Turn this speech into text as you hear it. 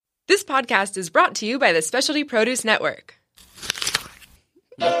This podcast is brought to you by the Specialty Produce Network.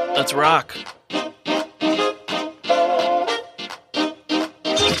 Let's rock.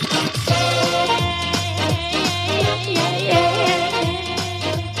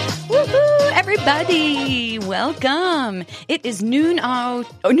 Woohoo, everybody! Welcome. It is noon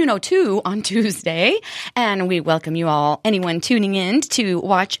 02 on Tuesday, and we welcome you all, anyone tuning in to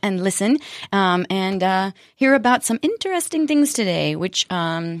watch and listen, and hear about some interesting things today, which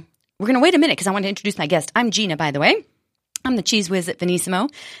we're going to wait a minute because I want to introduce my guest. I'm Gina, by the way. I'm the cheese whiz at Finissimo,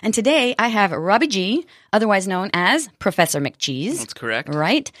 and today I have Robbie G., otherwise known as Professor McCheese. That's correct.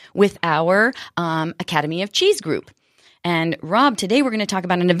 Right, with our Academy of Cheese group. And Rob, today we're going to talk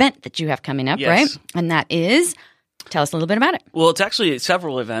about an event that you have coming up, Yes. right? And that is, tell us a little bit about it. Well, it's actually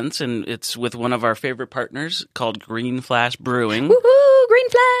several events, and it's with one of our favorite partners called Green Flash Brewing. Woohoo, Green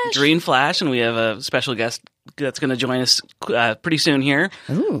Flash! Green Flash, and we have a special guest that's going to join us pretty soon here.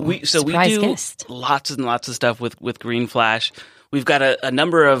 Ooh, we surprise do guest. lots and lots of stuff with Green Flash. We've got a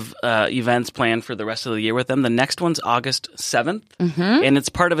number of events planned for the rest of the year with them. The next one's August 7th, and it's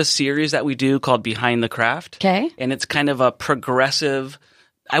part of a series that we do called Behind the Craft. Okay. And it's kind of a progressive,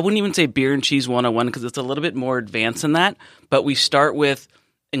 I wouldn't even say beer and cheese 101 because it's a little bit more advanced than that, but we start with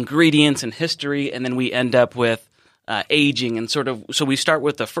ingredients and history, and then we end up with aging and sort of, so we start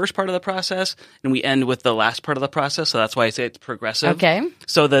with the first part of the process and we end with the last part of the process. So that's why I say it's progressive. Okay.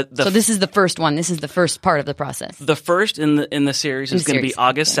 So So this is the first one. This is the first part of the process. the first in the series is going to be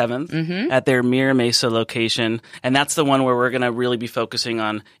August 7th at their Mira Mesa location, and that's the one where we're going to really be focusing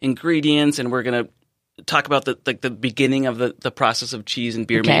on ingredients, and we're going to talk about the beginning of the process of cheese and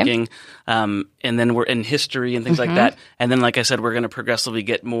beer making, and then we're in history and things like that. And then, like I said, we're going to progressively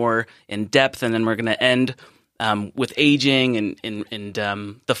get more in depth, and then we're going to end with aging and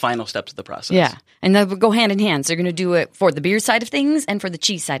the final steps of the process. Yeah. And that will go hand in hand. So you're going to do it for the beer side of things and for the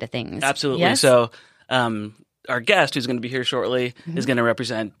cheese side of things. Absolutely. Yes? So our guest, who's going to be here shortly, is going to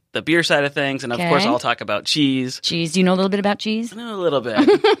represent the beer side of things, and of course, I'll talk about cheese. Cheese. Do you know a little bit about cheese? I know a little bit,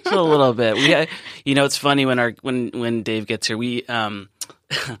 just a little bit. It's funny when Dave gets here. We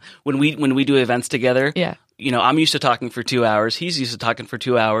when we do events together. Yeah. I'm used to talking for 2 hours. He's used to talking for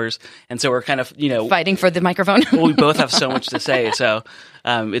 2 hours, and so we're kind of Fighting for the microphone. well, we both have so much to say. So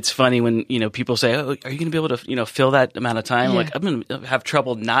it's funny when people say, "Oh, are you going to be able to fill that amount of time?" Yeah. Like I'm going to have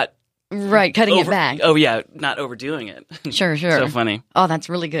trouble not. Right, cutting it back. Oh yeah, not overdoing it. Sure. So funny. Oh, that's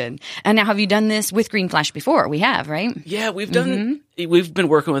really good. And now, have you done this with Green Flash before? We have, right? Yeah, we've done. We've been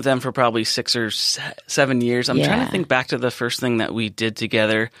working with them for probably 6 or 7 years. I'm trying Yeah. to think back to the first thing that we did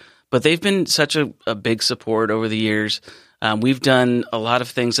together, but they've been such a big support over the years. We've done a lot of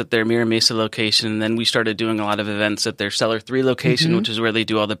things at their Mira Mesa location, and then we started doing a lot of events at their Cellar 3 location, which is where they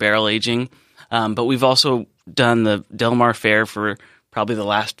do all the barrel aging. But we've also done the Del Mar Fair for probably the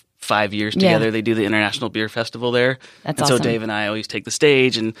last 5 years together. They do the International Beer Festival there. That's and so awesome. Dave and I always take the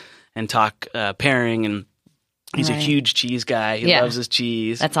stage and talk pairing, and he's a Right. huge cheese guy. He Yeah. loves his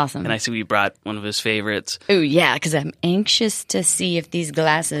cheese. That's awesome. And I see we brought one of his favorites. Oh, yeah, because I'm anxious to see if these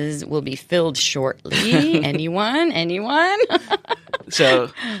glasses will be filled shortly. Anyone?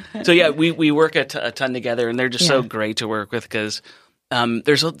 So yeah, we work a ton together, and they're just so Yeah. great to work with because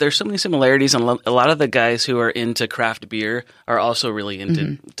there's so many similarities, and a lot of the guys who are into craft beer are also really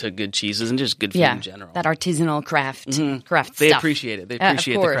into to good cheeses and just good food Yeah, in general. that artisanal craft They stuff. appreciate it. They Of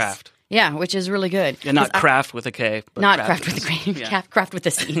appreciate the course. craft. Yeah, which is really good. And not 'Cause craft with a K. But Not craft with a C. Yeah. Craft with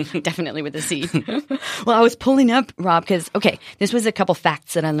a C. Definitely with a C. Well, I was pulling up, Rob, because, this was a couple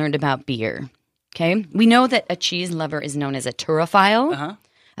facts that I learned about beer. Okay. We know that a cheese lover is known as a turophile. Uh-huh.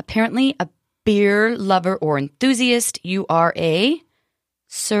 Apparently, a beer lover or enthusiast, you are a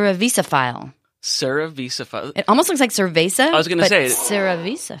cerevisiphile. Cerevisiphile. It almost looks like cerveza. I was gonna say,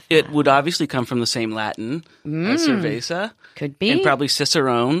 cerevisiphile. It would obviously come from the same Latin as cerveza. Could be. And probably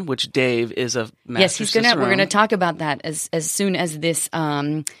Cicerone, which Dave is a master Yes, he's gonna. We're Cicerone. gonna talk about that as soon as this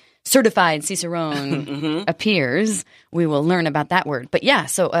certified Cicerone appears. We will learn about that word. But yeah,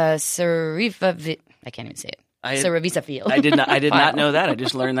 so cerevisiphile. I can't even say it. Cerevisiphile. I did not know that. I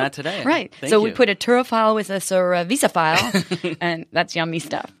just learned that today. Right. Thank so you. we put a turophile with a cerevisiphile, and that's yummy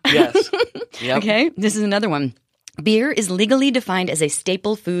stuff. Yes. Yep. Okay. This is another one. Beer is legally defined as a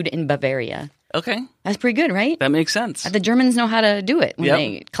staple food in Bavaria. Okay. That's pretty good, right? That makes sense. The Germans know how to do it when Yep.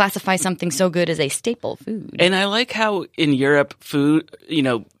 they classify something so good as a staple food. And I like how in Europe, food,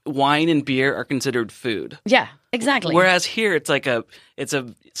 wine and beer are considered food. Yeah, exactly. Whereas here, it's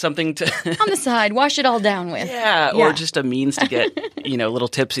something to on the side, wash it all down with. yeah, or just a means to get a little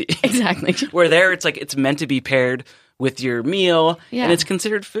tipsy. Exactly. Where there, it's meant to be paired with your meal, Yeah. and it's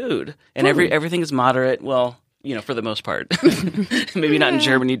considered food, and everything is moderate. Well, for the most part. Maybe not in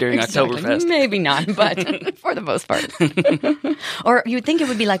Germany during Oktoberfest. Maybe not, but for the most part. Or you would think it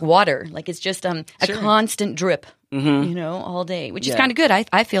would be like water, like it's just a constant drip, all day, which is kind of good.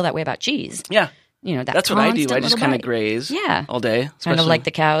 I feel that way about cheese. Yeah. That's what I do. I just kind of graze all day. Kind of like the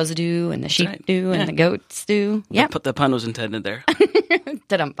cows do and the sheep do and the goats do. Yeah. The pun was intended there.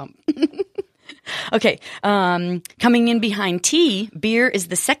 Da-dum-bum. Okay. Coming in behind tea, beer is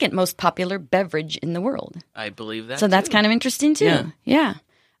the second most popular beverage in the world. I believe that. So that's kind of interesting too. Yeah.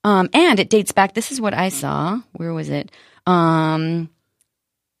 And it dates back. This is what I saw. Where was it?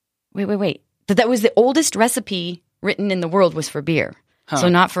 Wait. That was the oldest recipe written in the world was for beer. Huh. So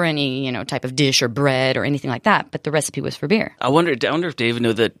not for any, type of dish or bread or anything like that, but the recipe was for beer. I wonder if David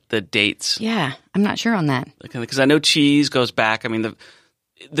knew the dates. Yeah, I'm not sure on that. Because I know cheese goes back. I mean,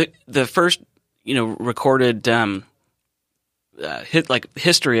 the first, recorded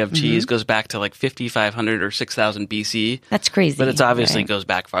history of cheese goes back to like 5,500 or 6,000 BC. That's crazy. But it's obviously goes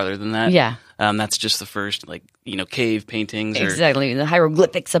back farther than that. Yeah. That's just the first cave paintings. Exactly. The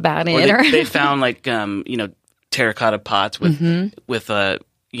hieroglyphics about it. Or they found terracotta pots with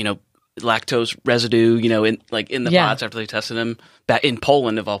lactose residue, in the pots after they tested them back in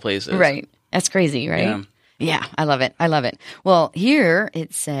Poland of all places. Right. That's crazy, right? Yeah, I love it. Well, here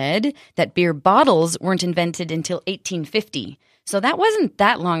it said that beer bottles weren't invented until 1850. So that wasn't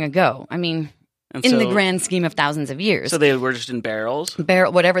that long ago. I mean, the grand scheme of thousands of years. So they were just in barrels?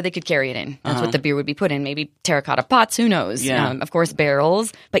 Whatever they could carry it in. That's what the beer would be put in. Maybe terracotta pots, who knows? Yeah. Of course,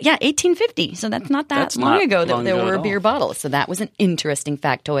 barrels. But 1850. So that's not that long ago that there were beer bottles. So that was an interesting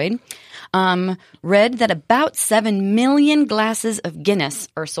factoid. Read that about 7 million glasses of Guinness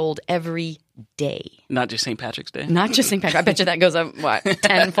are sold every day. Not just St. Patrick's Day? Not just St. Patrick's. I bet you that goes up,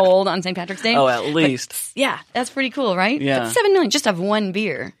 tenfold on St. Patrick's Day? Oh, at least. But, that's pretty cool, right? Yeah. But 7 million just of one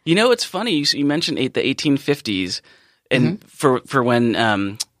beer. It's funny. You mentioned the 1850s, and for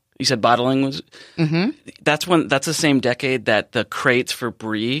when you said bottling was. That's the same decade that the crates for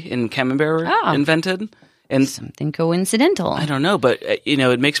Brie in Camembert were invented. And something coincidental. I don't know, but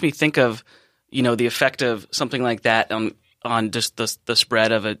it makes me think of the effect of something like that on just the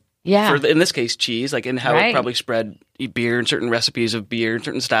spread of it. Yeah. In this case, cheese, and how it probably spread beer and certain recipes of beer and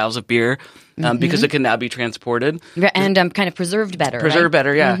certain styles of beer, because it can now be transported and kind of preserved better. Preserved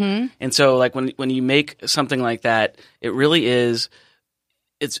better, yeah. And so, when you make something like that, it really is.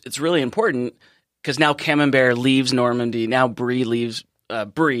 It's really important because now Camembert leaves Normandy. Now Brie leaves.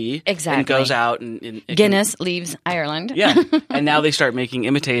 Brie and goes out and Guinness leaves Ireland. Yeah, and now they start making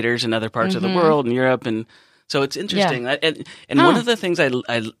imitators in other parts of the world, in Europe, and so it's interesting. Yeah. And one of the things I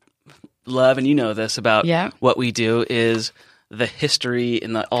love, and this about what we do, is the history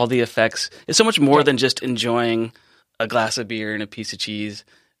and all the effects. It's so much more than just enjoying a glass of beer and a piece of cheese,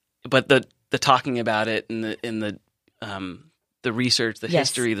 but the talking about it and the research, the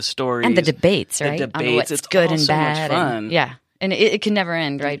history, the stories, and the debates, right? The debates, it's good and bad, so much fun. And it can never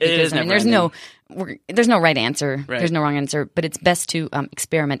end, right? Because there's no right answer. Right. There's no wrong answer, but it's best to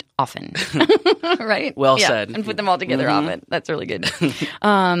experiment often, right? Well said. And put them all together often. That's really good.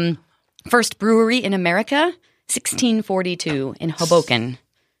 First brewery in America, 1642 in Hoboken,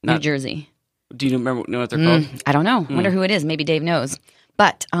 New Jersey. Do you know what they're called? I don't know. Wonder who it is. Maybe Dave knows.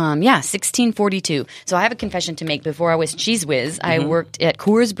 But, 1642. So I have a confession to make. Before I was Cheese Whiz, I worked at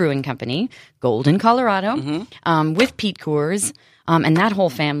Coors Brewing Company, Golden, Colorado, with Pete Coors and that whole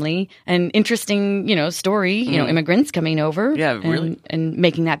family. An interesting, story, immigrants coming over and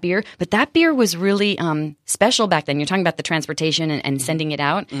making that beer. But that beer was really special back then. You're talking about the transportation and sending it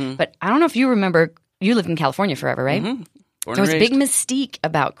out. But I don't know if you remember, you lived in California forever, right? There was a big mystique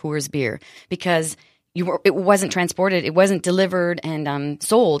about Coors beer because it wasn't transported, it wasn't delivered and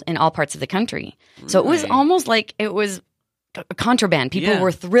sold in all parts of the country. So it was almost like it was a contraband. People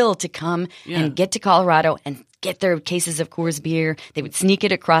were thrilled to come and get to Colorado and get their cases of Coors beer. They would sneak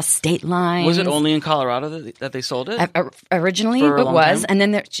it across state lines. Was it only in Colorado that they sold it? Originally, it was. And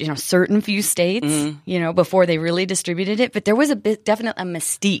then there, certain few states, before they really distributed it. But there was definitely a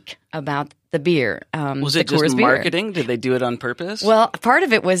mystique about the beer. Was it just marketing? Did they do it on purpose? Well, part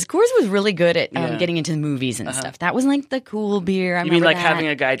of it was Coors was really good at getting into movies and stuff. That was like the cool beer. You mean like having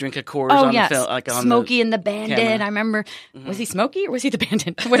a guy drink a Coors on the film? Like on Smokey and the Bandit. Camera. I remember. Was he Smokey or was he the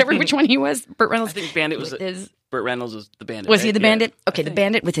Bandit? Which one he was. Burt Reynolds. I think Bandit was Burt Reynolds was the bandit. Was he the bandit? Okay, the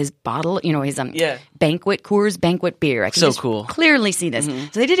bandit with his bottle, his Coors Banquet beer. I can just cool. clearly see this.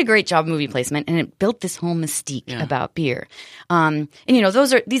 So they did a great job of movie placement, and it built this whole mystique about beer. And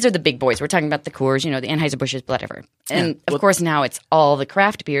these are the big boys. We're talking about the Coors, the Anheuser-Busch's, whatever. And of course now it's all the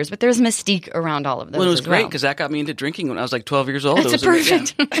craft beers, but there's mystique around all of those. Well, it was great because that got me into drinking when I was like 12 years old. That's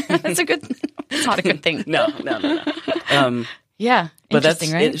perfect. That's a good. It's not a good thing. No. Yeah, but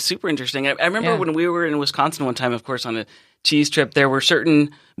that's right? It's super interesting. I remember when we were in Wisconsin one time, of course, on a cheese trip, there were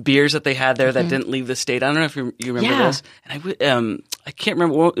certain beers that they had there that didn't leave the state. I don't know if you remember this. And I can't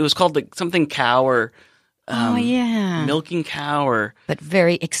remember. It was called like something cow or milking cow or. But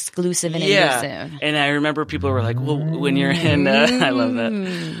very exclusive and elusive. And I remember people were like, well, when you're in, I love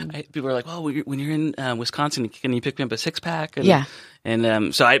that. People were like, well, when you're in Wisconsin, can you pick me up a 6-pack?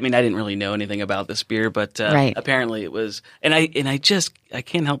 And so I didn't really know anything about this beer, but apparently it was. And I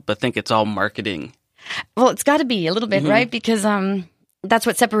can't help but think it's all marketing. Well, it's got to be a little bit, right? Because that's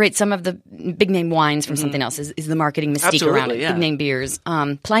what separates some of the big name wines from something else is the marketing mystique around it. Big name beers.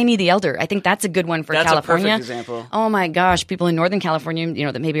 Pliny the Elder, I think that's a good one for California. That's a perfect example. Oh my gosh, people in Northern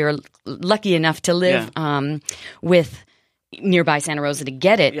California, that maybe are lucky enough to live with nearby Santa Rosa to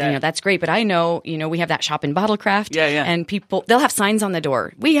get it. That's great. But I know, we have that shop in Bottlecraft. And people, they'll have signs on the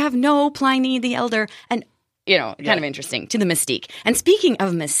door. We have no Pliny the Elder. And, kind of interesting to the mystique. And speaking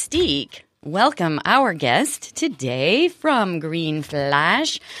of mystique, welcome our guest today from Green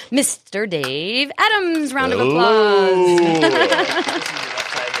Flash, Mr. Dave Adams. Round of applause.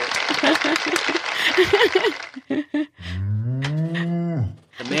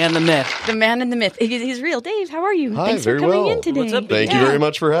 The man, the myth. The man and the myth. He's real. Dave, how are you? Hi, Thanks for coming in today. What's up, Thank you very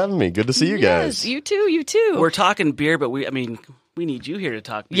much for having me. Good to see you guys. You too. We're talking beer, but we need you here to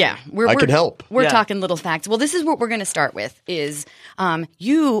talk beer. Yeah. I can help. We're talking little facts. Well, this is what we're going to start with is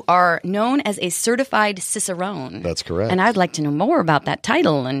you are known as a certified Cicerone. That's correct. And I'd like to know more about that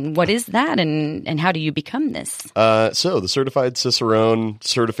title and what is that and how do you become this? So the Certified Cicerone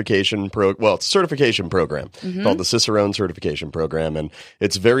certification it's a certification program called the Cicerone Certification Program, and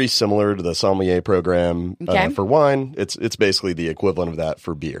it's very similar to the sommelier program for wine. It's basically the equivalent of that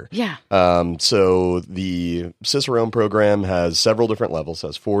for beer. Yeah. So the Cicerone program has several different levels,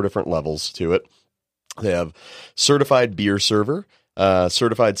 has 4 different levels to it. They have certified beer server,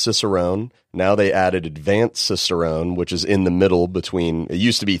 certified Cicerone. Now they added advanced Cicerone, which is in the middle between, it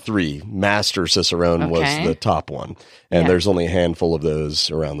used to be 3. Master Cicerone was the top one. And there's only a handful of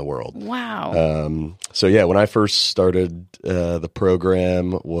those around the world. Wow. When I first started, the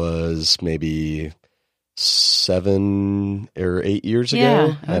program was maybe 7 or 8 years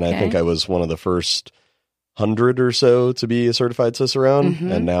ago. And I think I was one of the first 100 or so to be a certified Cicerone.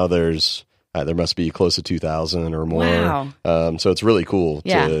 And now there must be close to 2,000 or more. Wow. So it's really cool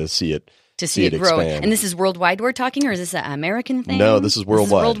to see it. To see it grow. Expand. And this is worldwide we're talking, or is this an American thing? No, this is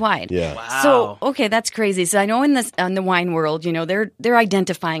worldwide. Worldwide. Yeah. Wow. So, that's crazy. So I know in the wine world, they're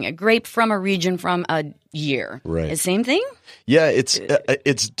identifying a grape from a region from a year. Right. The same thing? Yeah,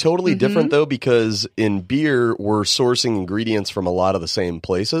 it's totally different though, because in beer we're sourcing ingredients from a lot of the same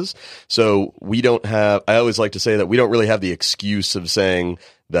places. So we don't have. I always like to say that we don't really have the excuse of saying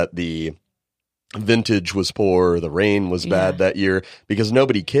that the vintage was poor, the rain was bad that year, because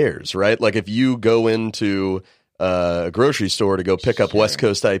nobody cares, right? Like if you go into a grocery store to go pick up West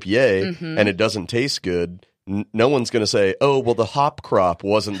Coast IPA and it doesn't taste good, no one's going to say, oh, well, the hop crop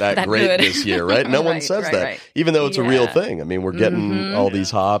wasn't that great good. this year, right? No one says that, right. Even though it's a real thing. I mean, we're getting all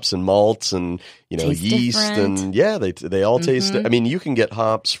these hops and malts and, Taste yeast different. and they all taste. I mean, you can get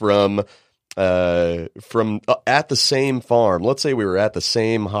hops from at the same farm. Let's say we were at the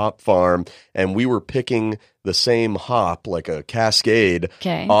same hop farm and we were picking the same hop, like a cascade,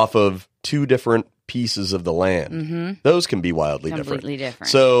 off of 2 different pieces of the land. Those can be wildly completely different.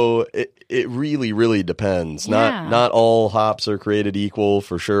 So it really, really depends. Not all hops are created equal,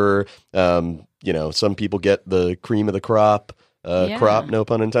 for sure. Some people get the cream of the crop. Crop, no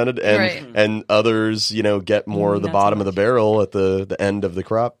pun intended, and others, get more of the bottom of the barrel at the end of the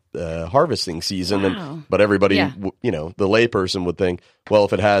crop harvesting season. But everybody, the layperson would think, well,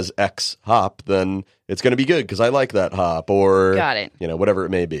 if it has X hop, then it's going to be good because I like that hop, or whatever it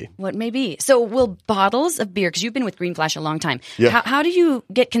may be. What may be. So will bottles of beer, because you've been with Green Flash a long time, how do you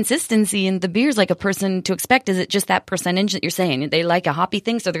get consistency in the beers like a person to expect? Is it just that percentage that you're saying? They like a hoppy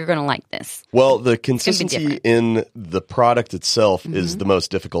thing, so they're going to like this? Well, the consistency in the product itself is the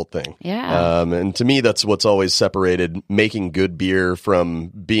most difficult thing. Yeah. And to me, that's what's always separated making good beer from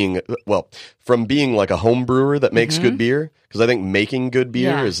being like a home brewer that makes good beer. because I think making good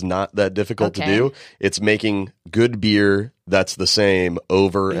beer is not that difficult to do. It's making good beer that's the same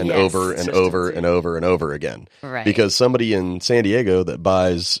over and over and over and over and over again. Right. Because somebody in San Diego that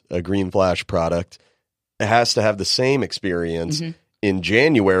buys a Green Flash product has to have the same experience in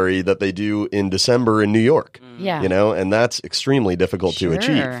January that they do in December in New York. Yeah. You know, and that's extremely difficult to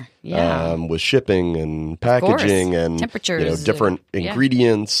achieve. Yeah. With shipping and packaging and temperatures, you know, different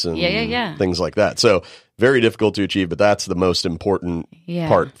ingredients and things like that. So very difficult to achieve, but that's the most important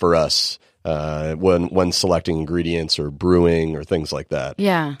part for us when selecting ingredients or brewing or things like that.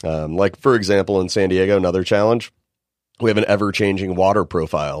 Yeah. Like, for example, in San Diego, another challenge, we have an ever-changing water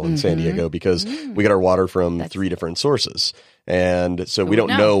profile in San Diego because we get our water from 3 different sources. And so we don't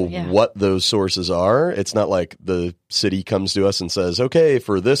know what those sources are. It's not like the city comes to us and says, okay,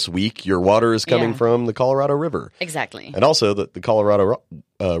 for this week, your water is coming from the Colorado River. Exactly. And also the Colorado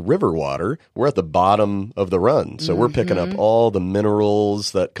River water, we're at the bottom of the run. So we're picking up all the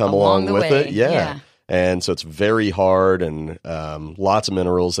minerals that come along with it. Yeah. And so it's very hard and lots of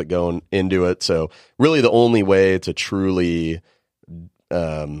minerals that go into it. So really the only way to truly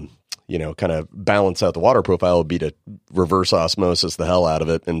kind of balance out the water profile would be to reverse osmosis the hell out of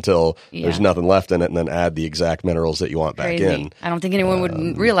it until there's nothing left in it, and then add the exact minerals that you want back in. I don't think anyone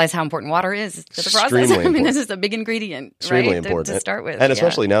would realize how important water is to the process. I mean, this is a big ingredient, extremely right? important To start with. And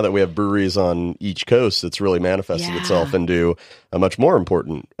especially now that we have breweries on each coast, it's really manifested itself into a much more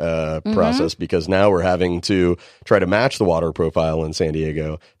important process, because now we're having to try to match the water profile in San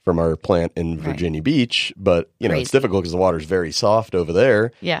Diego from our plant in Virginia Beach. But, you know, it's difficult because the water's very soft over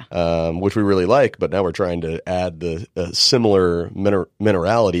there, which we really like. But now we're trying to add the similar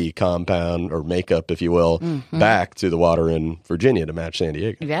minerality compound or makeup, if you will, back to the water in Virginia to match San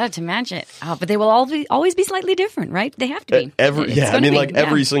Diego. Yeah, to match it. Oh, but they will always be slightly different, right? They have to be.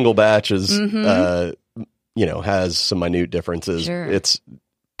 Every single batch is, has some minute differences. Sure. It's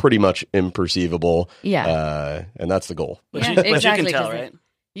pretty much imperceivable. Yeah. And that's the goal. But you can tell, right?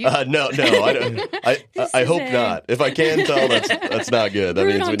 No, I don't. I hope not. If I can tell, that's not good. That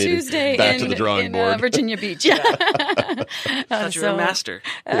means we need to back to the drawing board. Virginia Beach. Yeah. Thought you were a master.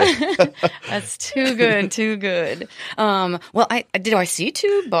 That's too good. Too good. Well, I see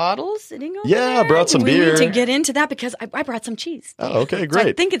 2 bottles sitting over there? I brought some beer. We need to get into that because I brought some cheese. Oh, okay, great. So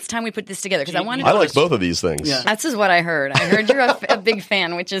I think it's time we put this together because I like both of these things. Yeah. This is what I heard. I heard you're a big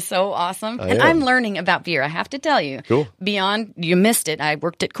fan, which is so awesome. I'm learning about beer. I have to tell you. Cool. Beyond, you missed it. I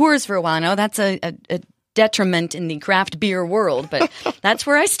worked at Coors for a while. I know that's a detriment in the craft beer world, but that's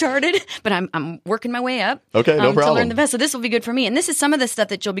where I started. But I'm working my way up. Okay, no problem. To learn the best. So this will be good for me. And this is some of the stuff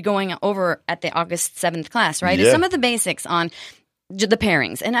that you'll be going over at the August 7th class, right? Yeah. It's some of the basics on the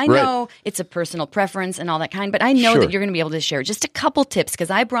pairings. And I know it's a personal preference and all that kind, but I know that you're going to be able to share just a couple tips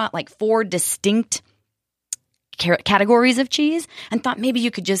because I brought like 4 distinct categories of cheese and thought maybe you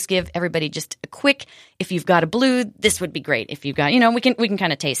could just give everybody just a quick, if you've got a blue, this would be great. If you've got, we can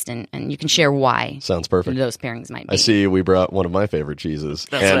kind of taste and you can share why. Sounds perfect. Those pairings might be. I see we brought one of my favorite cheeses.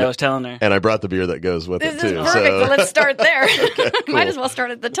 That's what I was telling her. And I brought the beer that goes with it too. This is perfect. So let's start there. Okay, cool. Might as well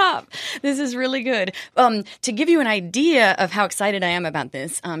start at the top. This is really good. To give you an idea of how excited I am about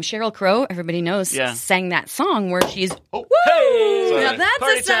this, Sheryl Crow, everybody knows, sang that song where she's, woo! Hey! Now that's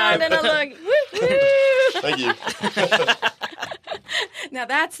Party a sound time. and a look. Woo, woo. Thank you. Now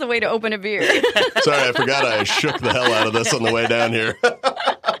that's the way to open a beer. Sorry, I forgot I shook the hell out of this on the way down here.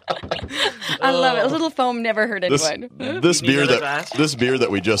 I love it. A little foam never hurt anyone. This beer that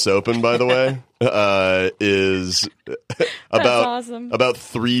we just opened, by the way, is about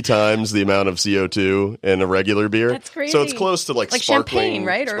 3 times the amount of CO2 in a regular beer. That's crazy. So it's close to like sparkling, champagne,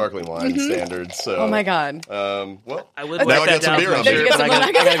 right? Sparkling wine standards. So, oh my god. Well, I would now I like got that some down beer for on sure, me. but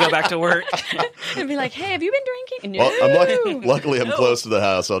I gotta go back to work. And be like, hey, have you been drinking? No. Well, luckily I'm close to the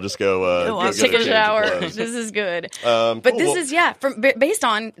house. I'll just go take a shower. This is good. But this is based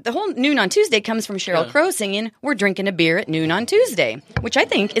on the whole Noon on Tuesday comes from Sheryl Crow singing "We're drinking a beer at noon on Tuesday," which I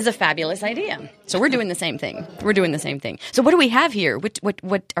think is a fabulous idea. So we're doing the same thing. So what do we have here?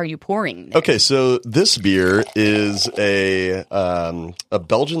 What are you pouring there? Okay, so this beer is a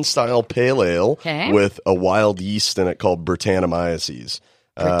Belgian style pale ale with a wild yeast in it called Brettanomyces.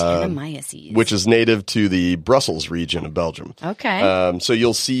 Brettanomyces, which is native to the Brussels region of Belgium. Okay. So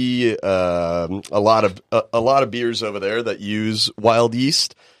you'll see a lot of beers over there that use wild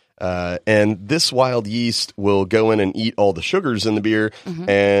yeast. And this wild yeast will go in and eat all the sugars in the beer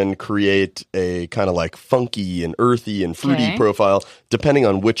and create a kind of like funky and earthy and fruity profile, depending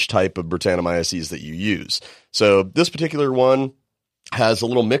on which type of Brettanomyces that you use. So this particular one, has a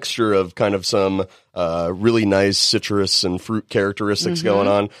little mixture of kind of some really nice citrus and fruit characteristics going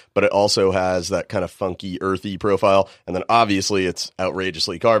on, but it also has that kind of funky, earthy profile. And then obviously it's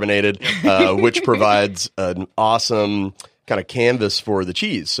outrageously carbonated, which provides an awesome kind of canvas for the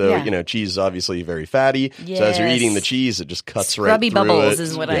cheese. So, cheese is obviously very fatty. Yes. So as you're eating the cheese, it just cuts Scrubby right through bubbles it.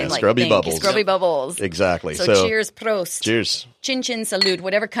 is what I like. Scrubby bubbles. Scrubby bubbles. Exactly. So cheers, prost. Cheers. Chin chin salute.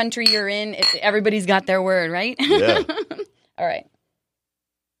 Whatever country you're in, everybody's got their word, right? Yeah. All right.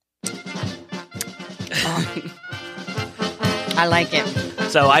 I like it.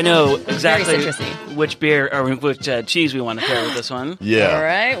 So I know exactly Very citrusy. which beer or which cheese we want to pair with this one. Yeah. All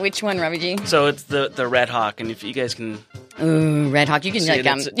right. Which one, Robbie G? So it's the Red Hawk, and if you guys can, Ooh, Red Hawk. You can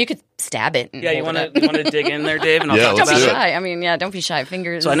See, you could stab it. And you want to dig in there, Dave, and I'll Yeah, talk let's Don't about be it. shy. I mean, don't be shy.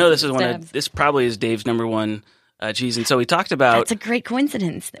 Fingers. So I know this is stabs. this probably is Dave's number one cheese, and so we talked about That's a great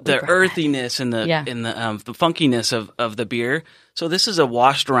coincidence. That we the brought that. earthiness and the the funkiness of the beer. So this is a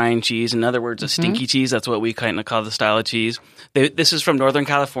washed rind cheese. In other words, a stinky cheese. That's what we kind of call the style of cheese. This is from Northern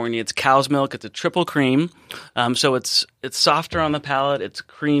California. It's cow's milk. It's a triple cream. So it's softer on the palate. It's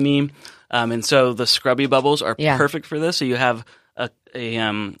creamy. And so the scrubby bubbles are perfect for this. So you have a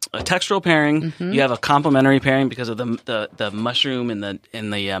textural pairing. You have a complementary pairing because of the mushroom and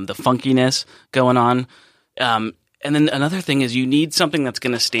the funkiness going on. And then another thing is you need something that's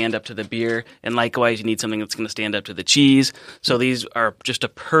going to stand up to the beer, and likewise you need something that's going to stand up to the cheese. So these are just a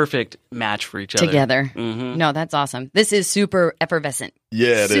perfect match for each other. Together. No, that's awesome. This is super effervescent.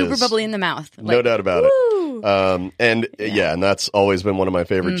 Yeah, it super is. bubbly in the mouth. No doubt about it. And that's always been one of my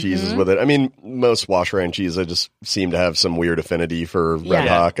favorite cheeses with it. I mean, most wash rind cheese, I just seem to have some weird affinity for Red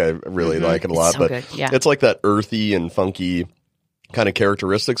Hawk. I really like it a lot, so but good. Yeah. it's like that earthy and funky kind of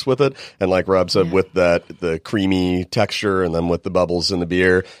characteristics with it. And like Rob said, with the creamy texture and then with the bubbles in the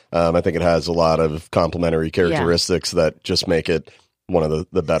beer, I think it has a lot of complementary characteristics that just make it one of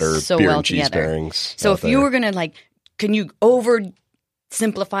the better beer and cheese pairings. So if you were going to can you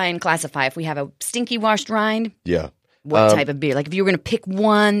oversimplify and classify if we have a stinky washed rind? Yeah. What type of beer? Like if you were going to pick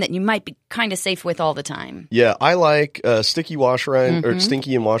one that you might be kind of safe with all the time. Yeah, I like sticky wash rind or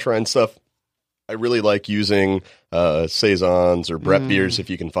stinky and wash rind stuff. I really like using saisons or Brett beers if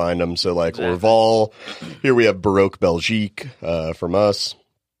you can find them. So like Orval, here we have Baroque Belgique from us.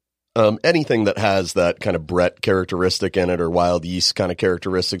 Anything that has that kind of Brett characteristic in it or wild yeast kind of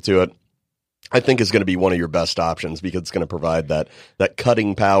characteristic to it, I think is going to be one of your best options because it's going to provide that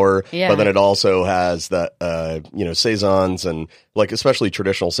cutting power. Yeah. But then it also has that, saisons and like especially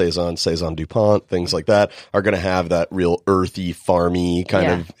traditional saisons, Saison DuPont, things like that are going to have that real earthy, farmy kind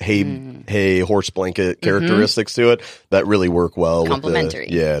of hay horse blanket characteristics to it that really work well. Complementary.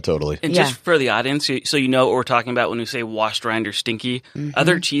 Yeah, totally. And just for the audience, so you know what we're talking about when we say washed rind or stinky.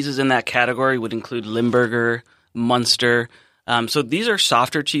 Other cheeses in that category would include Limburger, Munster. So these are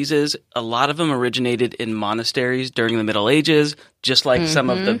softer cheeses. A lot of them originated in monasteries during the Middle Ages, just like some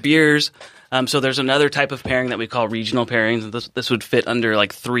of the beers. So there's another type of pairing that we call regional pairings. And this would fit under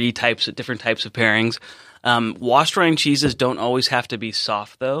like different types of pairings. Washed rind cheeses don't always have to be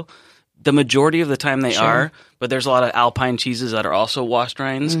soft, though. The majority of the time they are, but there's a lot of Alpine cheeses that are also washed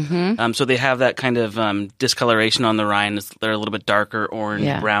rinds. So they have that kind of discoloration on the rind. They're a little bit darker,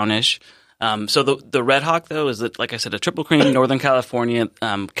 orange, brownish. So the Red Hawk, though, is that, like I said, a triple cream, Northern California.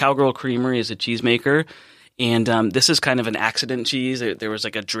 Cowgirl Creamery is a cheesemaker. And this is kind of an accident cheese. There was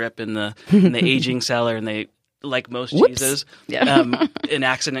like a drip in the aging cellar, and they, like most cheeses, an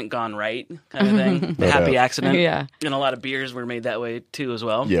accident gone right kind of thing. A happy accident. Yeah. And a lot of beers were made that way, too, as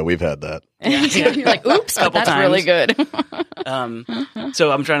well. Yeah, we've had that. You're like, oops, but that's times. really good.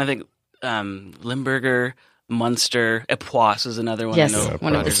 So I'm trying to think. Limburger, Munster, Epoisse is another one. Yes, I know one of the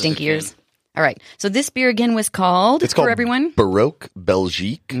Brothers is a stinkiers. fan. All right. So this beer again was called, It's called for everyone? Baroque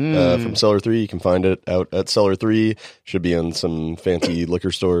Belgique from Cellar 3. You can find it out at Cellar 3. Should be in some fancy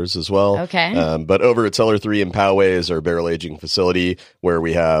liquor stores as well. Okay. But over at Cellar 3 in Poway is our barrel aging facility where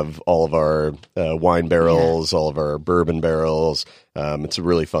we have all of our wine barrels, all of our bourbon barrels. It's a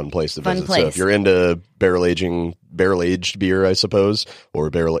really fun place to visit. So if you're into barrel aged beer, I suppose, or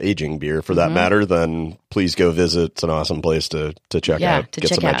barrel aging beer for that matter, then please go visit. It's an awesome place to check out, get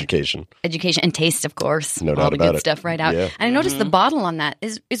some education. Education and taste, of course. No doubt all the about good it. stuff right out. Yeah. And I noticed the bottle on that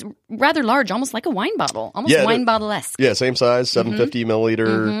is rather large, almost like a wine bottle, almost wine bottle-esque. Yeah, same size, 750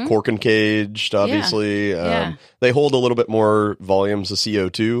 milliliter, cork and caged, obviously. They hold a little bit more volumes of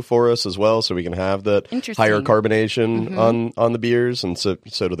CO2 for us as well, so we can have that higher carbonation on the beer. beers, and so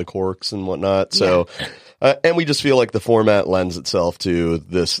do the corks and whatnot. So, and we just feel like the format lends itself to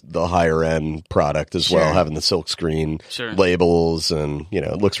the higher end product as well, having the silk screen labels, and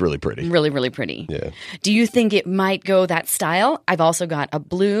it looks really pretty. Really, really pretty. Yeah. Do you think it might go that style? I've also got a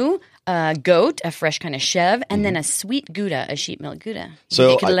blue goat, a fresh kind of chev, and then a sweet Gouda, a sheep milk Gouda.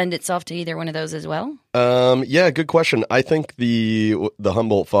 So it could lend itself to either one of those as well? Yeah, good question. I think the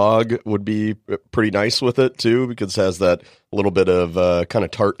Humboldt Fog would be pretty nice with it too, because it has that little bit of kind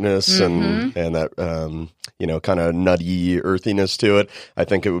of tartness and that kind of nutty earthiness to it. I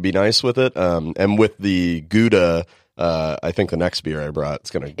think it would be nice with it. And with the Gouda, I think the next beer I brought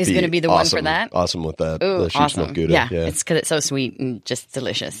is going to be the awesome, one for that. Awesome with that. Ooh, the sheep's milk Gouda. Yeah, it's because it's so sweet and just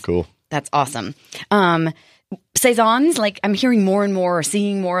delicious. Cool. That's awesome. Saisons, like I'm hearing more and more, or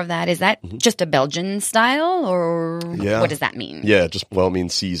seeing more of that. Is that just a Belgian style, or what does that mean? Yeah, it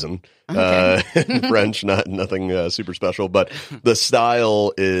means season. Okay. French, nothing super special, but the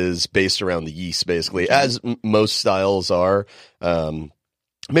style is based around the yeast, basically, as most styles are.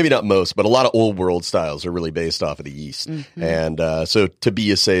 Maybe not most, but a lot of old world styles are really based off of the yeast. And so to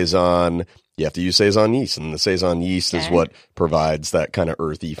be a Saison, you have to use Saison yeast, and the Saison yeast is what provides that kind of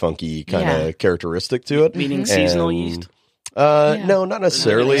earthy, funky kind of characteristic to it. Meaning seasonal yeast? No, not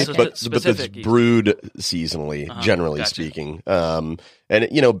necessarily, but it's brewed seasonally, generally gotcha. speaking.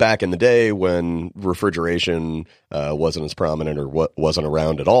 And back in the day when refrigeration wasn't as prominent or wasn't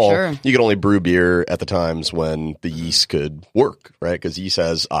around at all, you could only brew beer at the times when the yeast could work, right? Because yeast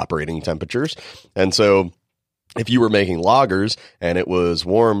has operating temperatures, and so if you were making lagers and it was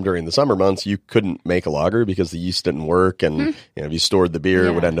warm during the summer months, you couldn't make a lager because the yeast didn't work. And if you stored the beer,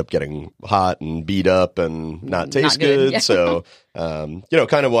 it would end up getting hot and beat up and not taste good. Yeah. So, kind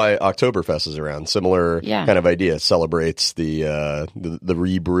of why Oktoberfest is around. Similar kind of idea. Celebrates the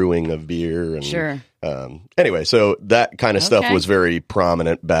rebrewing of beer. And, anyway, so that kind of stuff was very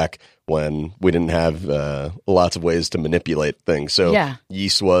prominent back when we didn't have lots of ways to manipulate things. So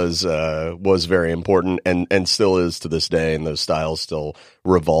yeast was very important and still is to this day, and those styles still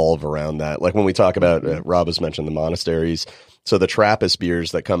revolve around that. Like when we talk about, Rob has mentioned the monasteries. So the Trappist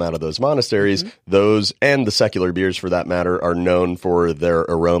beers that come out of those monasteries, those and the secular beers for that matter are known for their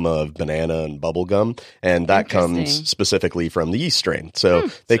aroma of banana and bubblegum, and that comes specifically from the yeast strain. So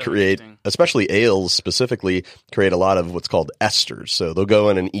they create, especially ales specifically, create a lot of what's called esters. So they'll go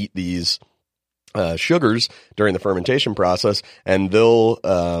in and eat these sugars during the fermentation process, and they'll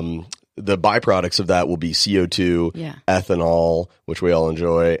the byproducts of that will be CO2, ethanol, which we all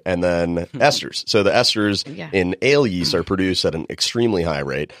enjoy, and then esters. So the esters in ale yeast are produced at an extremely high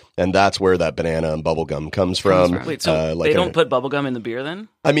rate, and that's where that banana and bubblegum comes from. Wait, so they don't put bubblegum in the beer then?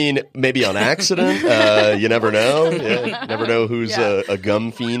 I mean, maybe on accident. You never know. Never know who's a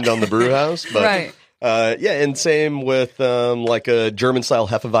gum fiend on the brew house. But, and same with like a German-style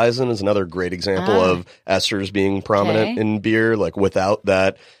Hefeweizen is another great example of esters being prominent in beer. Like without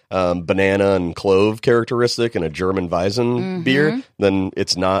that banana and clove characteristic in a German Weizen beer, then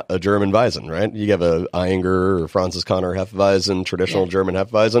it's not a German Weizen, right? You have a Eyinger or Franziskaner Hefeweizen, traditional German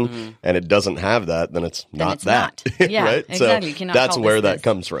Hefeweizen, and it doesn't have that, then it's not that. Right? Exactly. So that's where that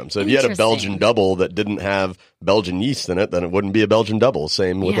comes from. So if you had a Belgian double that didn't have Belgian yeast in it, then it wouldn't be a Belgian double.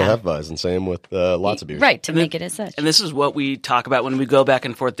 Same with the Hefeweizen, same with lots of beers. Right, to make it as such. And this is what we talk about when we go back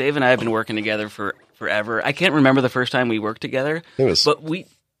and forth. Dave and I have been working together for forever. I can't remember the first time we worked together. But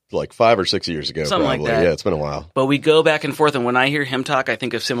like 5 or 6 years ago, something probably. Like that. Yeah, it's been a while. But we go back and forth, and when I hear him talk, I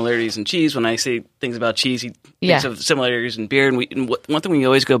think of similarities in cheese. When I say things about cheese, he thinks of similarities in beer. And one thing we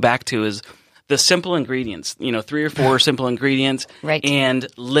always go back to is the simple ingredients. 3 or 4 simple ingredients, and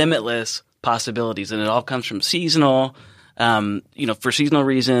limitless possibilities. And it all comes from seasonal, for seasonal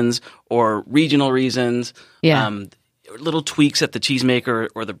reasons or regional reasons. Little tweaks that the cheesemaker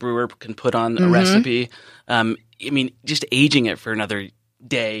or the brewer can put on a recipe. Just aging it for another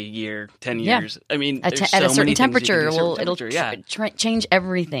day, year, 10 years. I mean, at a certain temperature, it'll change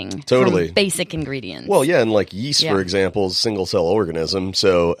everything. Totally. From basic ingredients. Well, and like yeast, for example, is a single cell organism.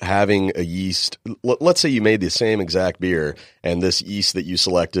 So having a yeast, let's say you made the same exact beer, and this yeast that you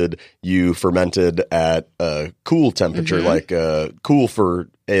selected, you fermented at a cool temperature, like cool for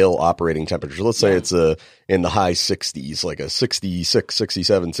ale operating temperature. Let's say it's in the high 60s, like a 66,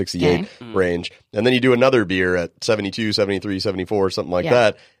 67, 68 range. And then you do another beer at 72, 73, 74, something like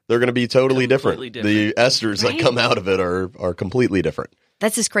that. They're going to be totally different. The esters that come out of it are completely different.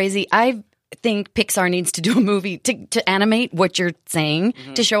 That's just crazy. I've think Pixar needs to do a movie to animate what you're saying,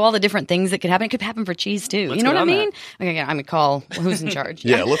 to show all the different things that could happen. It could happen for cheese too. Let's you know what I get on mean? Okay, I'm gonna call who's in charge.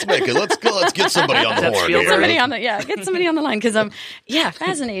 Yeah, let's make it. Let's get somebody on the That's horn Spielberg. here. Get somebody on the line because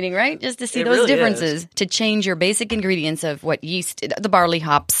fascinating, right? Just to see It those really differences, to change your basic ingredients of what yeast, the barley,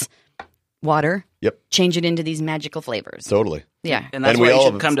 hops, water. Yep, Change it into these magical flavors. totally. Yeah, And that's And we why you all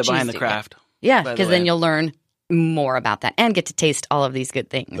should have come to cheese Behind the stick. Craft. yeah, by the because then way. you'll learn more about that and get to taste all of these good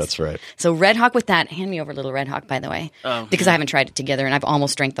things. That's right. So Red Hawk with that. Hand me over Little Red Hawk, by the way, because I haven't tried it together and I've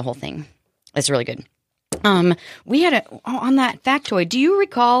almost drank the whole thing. It's really good. We had on that factoid. Do you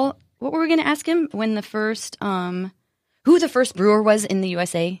recall what were we going to ask him when the first who the first brewer was in the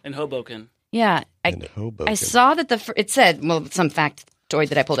USA? In Hoboken. Yeah, In Hoboken. I saw that it said some factoid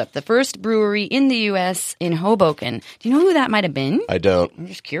that I pulled up. The first brewery in the U.S. in Hoboken. Do you know who that might have been? I don't. I'm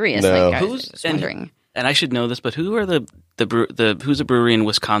just curious. No. Like, I was Who's just wondering. And I should know this, but who are who's a brewery in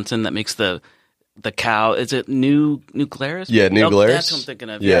Wisconsin that makes the cow? Is it New Glarus? Yeah, New Glarus. That's what I'm thinking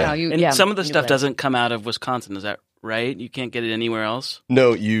of. Yeah. And some of the New stuff Glarus. doesn't come out of Wisconsin. Is that right? You can't get it anywhere else.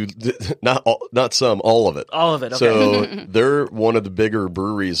 No, not some, all of it. All of it. Okay. So they're one of the bigger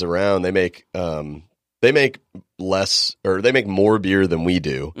breweries around. They make more beer than we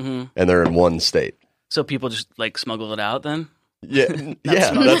do, and they're in one state. So people just like smuggle it out then? Yeah,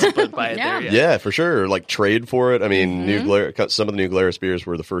 That's buy it Yeah. there. yeah, for sure. Like trade for it. I mean, some of the New Glarus beers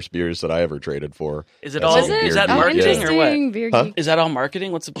were the first beers that I ever traded for. Is it As all? a Was it? Is that beer geek. marketing or what? Interesting. Beer Huh? geek. Is that all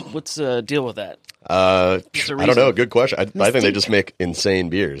marketing? What's the deal with that? I the don't know. reason? Good question. I think they Mystique. just make insane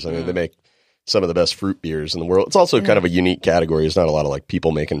beers. I mean, they make some of the best fruit beers in the world. It's also kind of a unique category. There's not a lot of like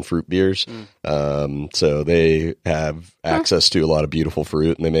people making fruit beers. So they have access to a lot of beautiful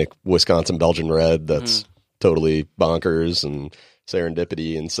fruit, and they make Wisconsin Belgian Red that's totally bonkers and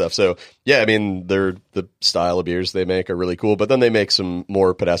serendipity and stuff. So yeah, I mean, the style of beers they make are really cool, but then they make some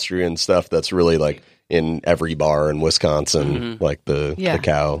more pedestrian stuff that's really like in every bar in Wisconsin, like the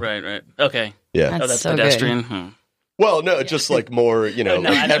cow. Right. Okay. Yeah. That's Oh, that's so pedestrian. Well, no, just like more, No,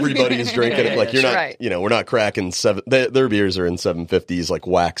 like I know. everybody is drinking it. Like you're not, Right. we're not cracking their beers are in 750s, like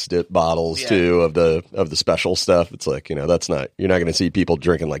wax dip bottles too of the special stuff. It's like, you're not going to see people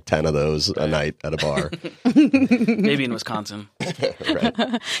drinking like 10 of those a night at a bar. Maybe in Wisconsin.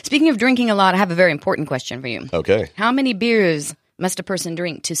 Right. Speaking of drinking a lot, I have a very important question for you. Okay. How many beers must a person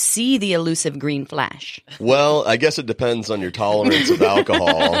drink to see the elusive green flash? Well, I guess it depends on your tolerance of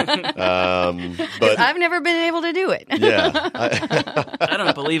alcohol. But I've never been able to do it. yeah, I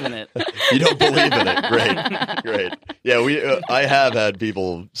don't believe in it. you don't believe in it. Great. Yeah, I have had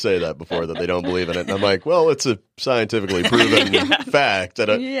people say that before, that they don't believe in it. And I'm like, well, it's a scientifically proven fact. I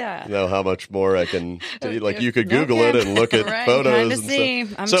don't know how much more I can do. Like, you could Google it and look at Right, photos trying to and see.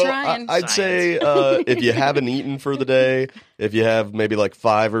 stuff. I'm so trying. I'd say if you haven't eaten for the day, if you have maybe like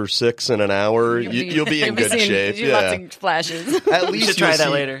 5 or 6 in an hour, you'll be in good shape. Yeah. Lots of flashes. At least should try you'll that see-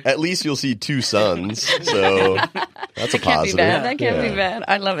 later. At least you'll see 2 suns. So that's a Can't be positive. bad. That can't Yeah. be bad.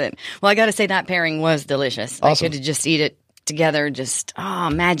 I love it. Well, I got to say that pairing was delicious. Awesome. I could just eat it together. Just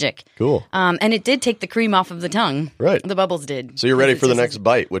magic. Cool. And it did take the cream off of the tongue. Right. The bubbles did. So you're ready Because for the it's next just-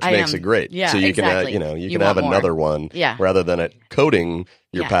 bite, which I makes am. it great. Yeah, so you exactly. can, you You can have want more. another one. Yeah. Rather than it coating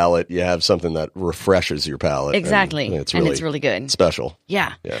your Yeah. palate, you have something that refreshes your palate. Exactly. And And it's really good. special.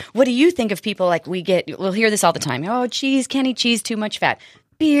 Yeah. Yeah. What do you think of people like we'll hear this all the time. Oh, cheese, can't eat cheese, too much fat.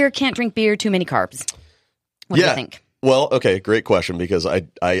 Beer, can't drink beer, too many carbs. What do you think? Well, okay, great question, because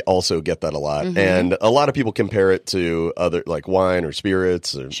I also get that a lot. Mm-hmm. And a lot of people compare it to other, like wine or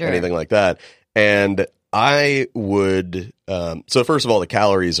spirits or Sure. anything like that. And I would, so first of all, the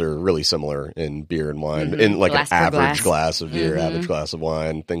calories are really similar in beer and wine, in like Glass an per average glass. glass of beer, average glass of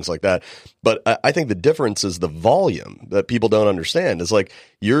wine, things like that. But I think the difference is the volume that people don't understand. Is like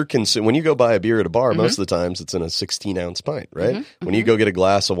when you go buy a beer at a bar, most of the times it's in a 16-ounce pint, right? When you go get a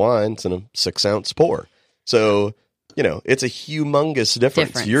glass of wine, it's in a 6-ounce pour. So, it's a humongous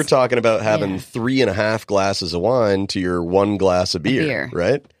difference. You're talking about having 3.5 glasses of wine to your 1 glass of beer.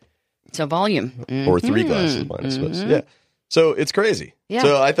 Right? So volume. Or 3 glasses of wine, I suppose. Yeah. So it's crazy. Yeah.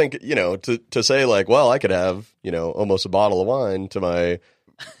 So I think, to say like, well, I could have, almost a bottle of wine to my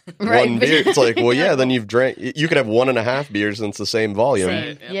Right. one beer. It's like, well, yeah, then you could have 1.5 beers and it's the same volume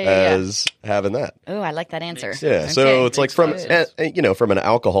Same. Yeah. as having that. Oh, I like that answer. Yeah. So Okay. it's like from an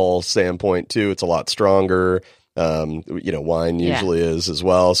alcohol standpoint too, it's a lot stronger. Wine usually is as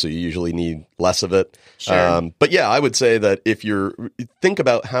well, so you usually need less of it. Sure. But yeah, I would say that if think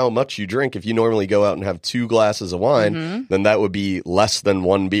about how much you drink. If you normally go out and have 2 glasses of wine, then that would be less than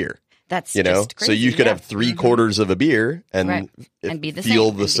 1 beer. That's You know, just crazy. so you could yeah. have 3/4 of a beer and, Right. And be the feel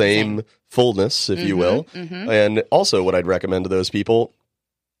same. the same fullness, if you will. And also, what I'd recommend to those people,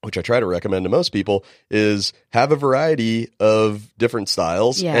 which I try to recommend to most people, is have a variety of different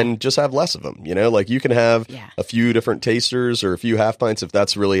styles and just have less of them. Like you can have a few different tasters or a few half pints if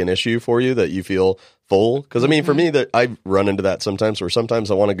that's really an issue for you that you feel full. Because I mean, for me, that I run into that sometimes where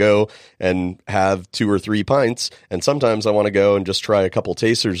sometimes I want to go and have 2 or 3 pints, and sometimes I want to go and just try a couple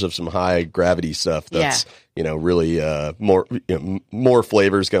tasters of some high gravity stuff that's really more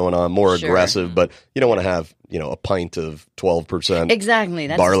flavors going on, more aggressive, but you don't want to have a pint of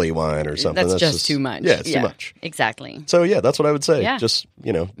 12% barley wine or something. That's just too much. Yeah, it's too much. Exactly. So that's what I would say. Just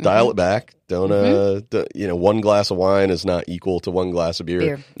dial it back. Don't one glass of wine is not equal to one glass of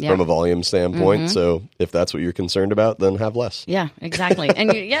beer. From a volume standpoint. So if that's what you're concerned about, then have less. Yeah, exactly.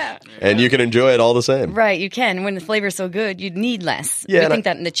 And and you can enjoy it all the same. Right, you can. When the flavor's so good, you need less. Yeah, we think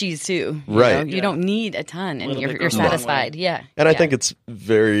that in the cheese too. Right. You don't need a ton, and you're satisfied. Yeah. And I think it's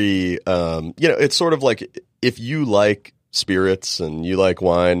very, it's sort of like if you like spirits and you like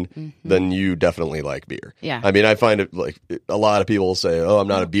wine, then you definitely like beer. Yeah. I mean, I find it like a lot of people say, "Oh, I'm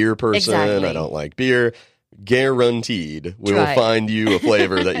not a beer person. I don't like beer." Guaranteed, we will find you a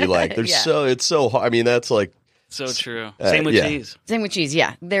flavor that you like. It's so hard. I mean, that's like so true. Same with cheese. Same with cheese.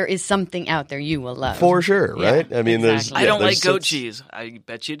 Yeah, there is something out there you will love for sure. Right? I mean, I don't like goat cheese. I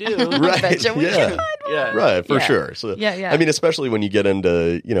bet you do. Right? I bet you we could. Right, for sure. So, I mean, especially when you get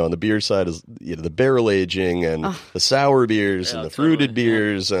into, on the beer side is the barrel aging and the sour beers and the fruited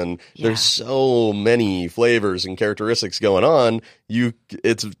beers, and there's so many flavors and characteristics going on.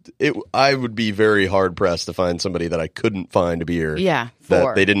 I would be very hard pressed to find somebody that I couldn't find a beer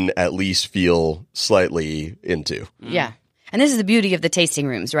that they didn't at least feel slightly into. Yeah. And this is the beauty of the tasting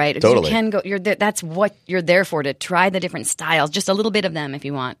rooms, right? Totally. You can go. That's what you're there for, to try the different styles, just a little bit of them if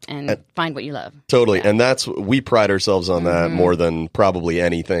you want, and find what you love. Totally, and we pride ourselves on that more than probably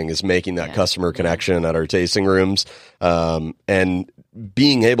anything, is making that customer connection at our tasting rooms, and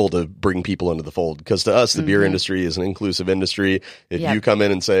being able to bring people into the fold. Because to us, the beer industry is an inclusive industry. If you come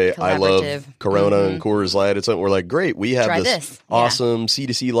in and say, "I love Corona and Coors Light," we're like, "Great, we have this awesome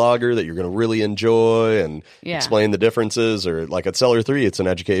C2C lager that you're going to really enjoy," and explain the differences. Or like at Cellar 3, it's an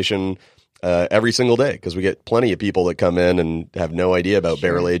education every single day, because we get plenty of people that come in and have no idea about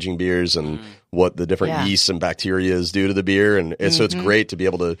barrel aging beers and what the different yeasts and bacterias do to the beer. And so it's great to be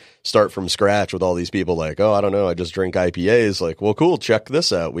able to start from scratch with all these people like, "Oh, I don't know, I just drink IPAs." Like, well, cool, check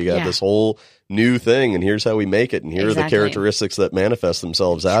this out. We got this whole new thing, and here's how we make it, and here are the characteristics that manifest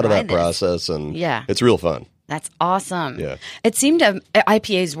themselves out of that process. And it's real fun. That's awesome. Yeah. It seemed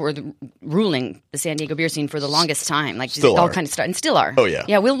IPAs were ruling the San Diego beer scene for the longest time. Like still all are. kind of start and still are. Oh yeah.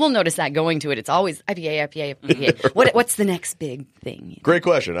 Yeah, we'll notice that going to it. It's always IPA. Right. What's the next big thing? Great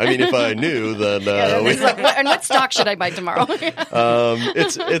question. I mean, if I knew, then and what stock should I buy tomorrow?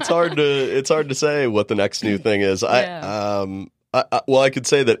 It's hard to say what the next new thing is. I could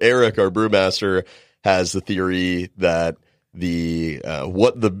say that Eric, our brewmaster, has the theory that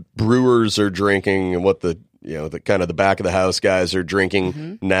what the brewers are drinking and what the kind of the back of the house guys are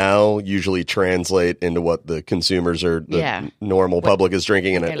drinking now usually translate into what the consumers or the normal public is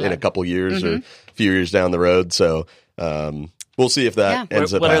drinking in a couple years or a few years down the road. So we'll see if that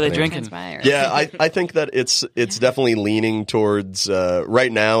ends up happening. What are they drinking? Yeah, I think that it's definitely leaning towards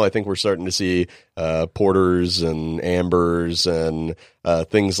right now. I think we're starting to see porters and ambers and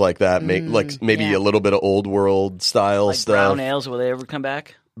things like that. Maybe a little bit of old world style like stuff. Brown ales, will they ever come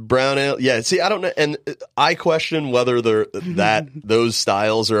back? Brown ale, yeah. See, I don't know, and I question whether those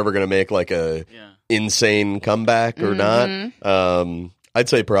styles are ever going to make like a insane comeback or not. I'd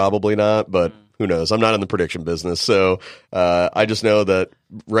say probably not, but who knows? I'm not in the prediction business, so I just know that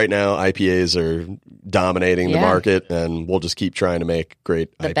right now IPAs are dominating the market, and we'll just keep trying to make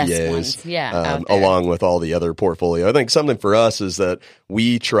great the IPAs, best ones. Along with all the other portfolio. I think something for us is that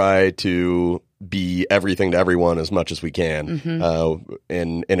we try to be everything to everyone as much as we can.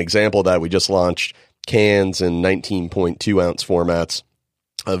 And an example of that, we just launched cans in 19.2 ounce formats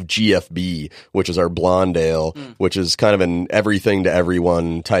of GFB, which is our blonde ale, which is kind of an everything to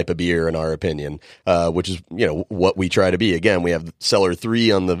everyone type of beer in our opinion, which is, what we try to be. Again, we have Cellar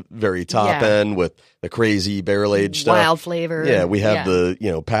 3 on the very top end with the crazy barrel aged stuff. Wild flavor. Yeah, we have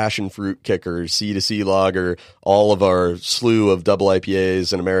the, passion fruit kicker, C2C lager, all of our slew of double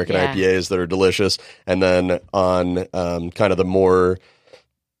IPAs and American IPAs that are delicious. And then on kind of the more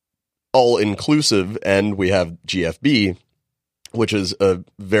all-inclusive end, we have GFB, which is a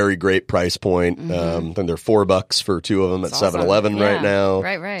very great price point. I think they're $4 for two of them at 7-Eleven right now.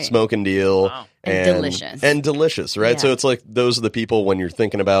 Right. Smoking deal. Wow. And delicious. And delicious, right? So it's like those are the people when you're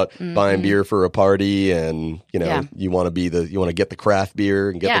thinking about buying beer for a party and, you want to get the craft beer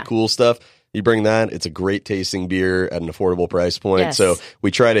and get the cool stuff. You bring that, it's a great tasting beer at an affordable price point. Yes. So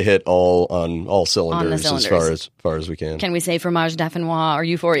we try to hit all cylinders, cylinders. as far as we can. Can we say fromage dauphinois or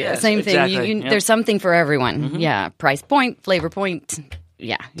euphoria? Yes, Same thing. exactly. Yep. There's something for everyone. Yeah. Price point, flavor point.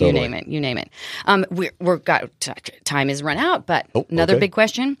 Yeah, Totally. You name it. We're got time is run out, but another okay. big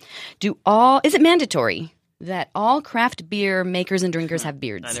question: is it mandatory that all craft beer makers and drinkers have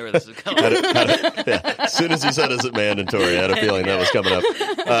beards? I know where this is going. As soon as you said, "Is it mandatory?" I had a feeling that was coming up.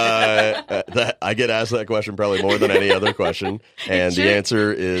 I get asked that question probably more than any other question, and the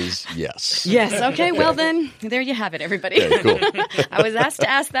answer is yes. Yes. Okay. Well, then there you have it, everybody. Okay, cool. I was asked to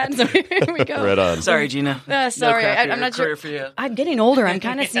ask that, so here we go. Right on. Sorry, Gina. Sorry, No craft beer I'm not career sure. for you. I'm getting older. I'm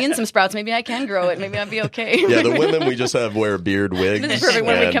kind of seeing some sprouts. Maybe I can grow it. Maybe I'll be okay. Yeah, the women we just have wear beard wigs. This is perfect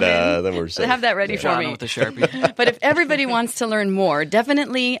when we and, come in. Then we're safe. Have that ready for Drawn me. with a Sharpie. But if everybody wants to learn more,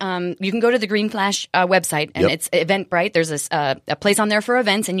 definitely you can go to the Green Flash website, and it's Eventbrite. There's a place on there for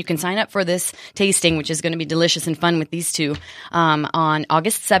events, and you can sign up for this tasting, which is going to be delicious and fun with these two on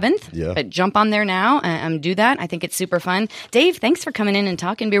August 7th. Yeah. But jump on there now and do that. I think it's super fun. Dave, thanks for coming in and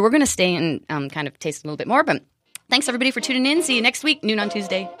talking beer. We're going to stay and kind of taste a little bit more, but thanks everybody for tuning in. See you next week, noon on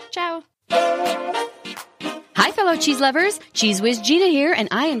Tuesday. Ciao. Hi, fellow cheese lovers. Cheese Whiz Gina here, and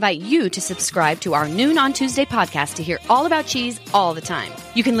I invite you to subscribe to our Noon on Tuesday podcast to hear all about cheese all the time.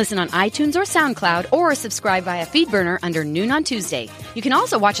 You can listen on iTunes or SoundCloud, or subscribe via FeedBurner under Noon on Tuesday. You can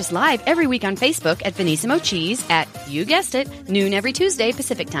also watch us live every week on Facebook at Benissimo Cheese at, you guessed it, noon every Tuesday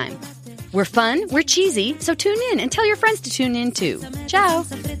Pacific time. We're fun, we're cheesy, so tune in and tell your friends to tune in too. Ciao.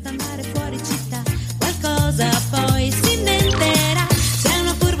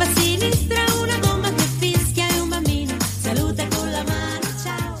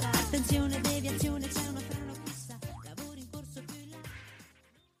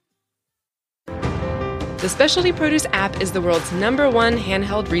 The Specialty Produce app is the world's #1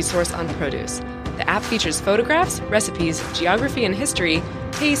 handheld resource on produce. The app features photographs, recipes, geography and history,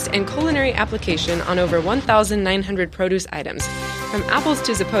 taste, and culinary application on over 1,900 produce items. From apples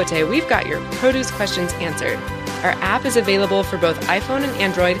to zapote, we've got your produce questions answered. Our app is available for both iPhone and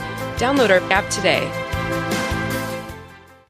Android. Download our app today.